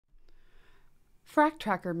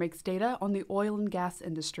FracTracker makes data on the oil and gas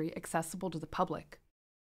industry accessible to the public.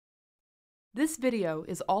 This video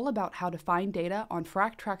is all about how to find data on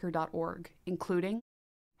FracTracker.org, including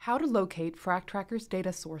how to locate FracTracker's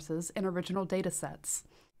data sources and original datasets,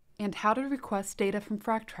 and how to request data from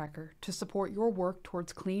FracTracker to support your work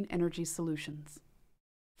towards clean energy solutions.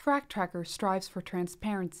 FracTracker strives for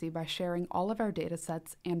transparency by sharing all of our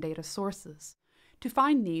datasets and data sources. To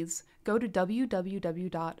find these, go to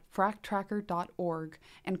www.fractracker.org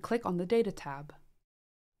and click on the Data tab.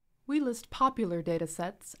 We list popular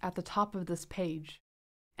datasets at the top of this page,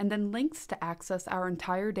 and then links to access our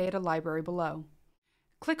entire data library below.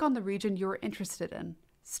 Click on the region you are interested in,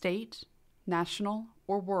 state, national,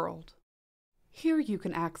 or world. Here you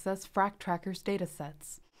can access FracTracker's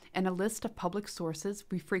datasets and a list of public sources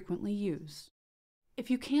we frequently use.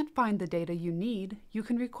 If you can't find the data you need, you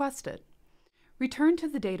can request it. Return to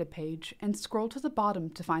the data page and scroll to the bottom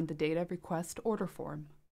to find the data request order form.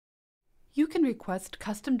 You can request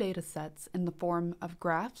custom datasets in the form of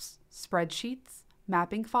graphs, spreadsheets,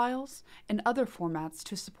 mapping files, and other formats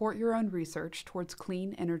to support your own research towards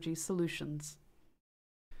clean energy solutions.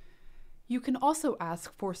 You can also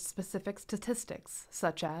ask for specific statistics,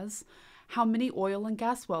 such as how many oil and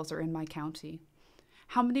gas wells are in my county?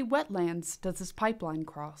 How many wetlands does this pipeline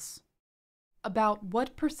cross? About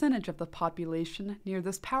what percentage of the population near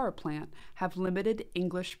this power plant have limited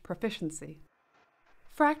English proficiency?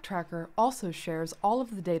 FracTracker also shares all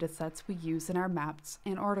of the datasets we use in our maps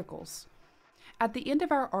and articles. At the end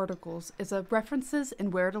of our articles is a References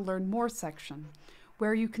and Where to Learn More section,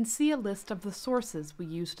 where you can see a list of the sources we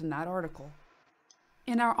used in that article.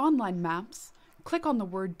 In our online maps, click on the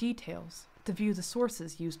word Details to view the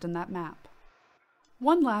sources used in that map.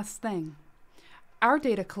 One last thing. Our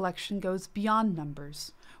data collection goes beyond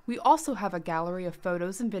numbers. We also have a gallery of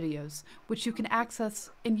photos and videos, which you can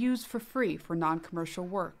access and use for free for non-commercial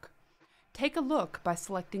work. Take a look by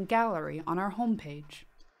selecting Gallery on our homepage.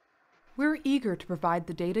 We're eager to provide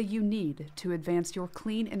the data you need to advance your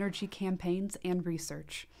clean energy campaigns and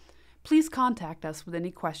research. Please contact us with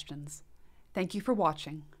any questions. Thank you for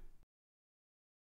watching.